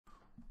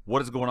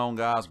What is going on,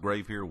 guys?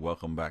 Grave here.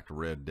 Welcome back to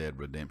Red Dead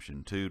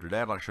Redemption 2. Today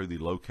I'd like to show you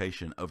the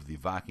location of the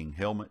Viking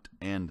helmet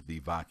and the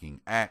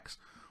Viking axe,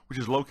 which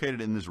is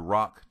located in this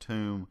rock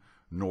tomb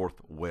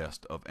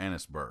northwest of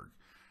Annisburg.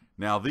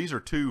 Now, these are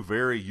two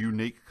very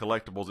unique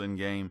collectibles in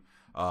game,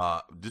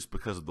 just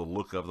because of the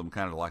look of them,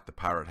 kind of like the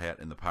pirate hat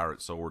and the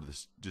pirate sword.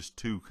 This just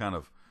two kind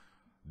of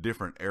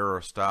different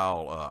era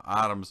style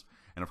items,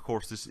 and of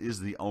course this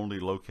is the only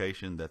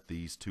location that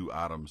these two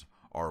items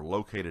are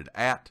located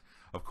at.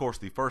 Of course,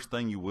 the first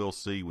thing you will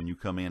see when you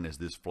come in is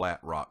this flat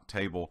rock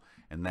table,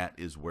 and that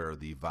is where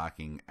the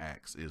Viking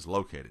axe is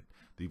located.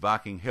 The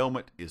Viking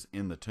helmet is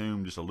in the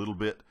tomb just a little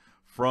bit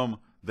from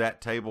that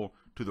table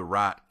to the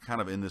right,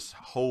 kind of in this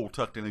hole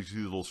tucked in these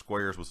little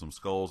squares with some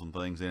skulls and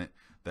things in it.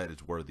 That is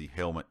where the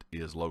helmet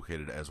is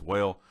located as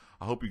well.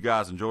 I hope you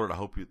guys enjoyed it. I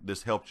hope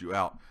this helped you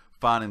out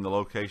finding the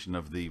location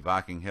of the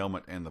Viking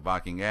helmet and the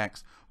Viking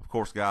axe. Of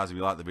course, guys, if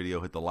you like the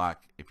video, hit the like.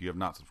 If you have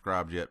not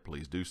subscribed yet,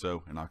 please do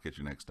so, and I'll catch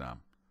you next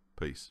time.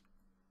 Peace.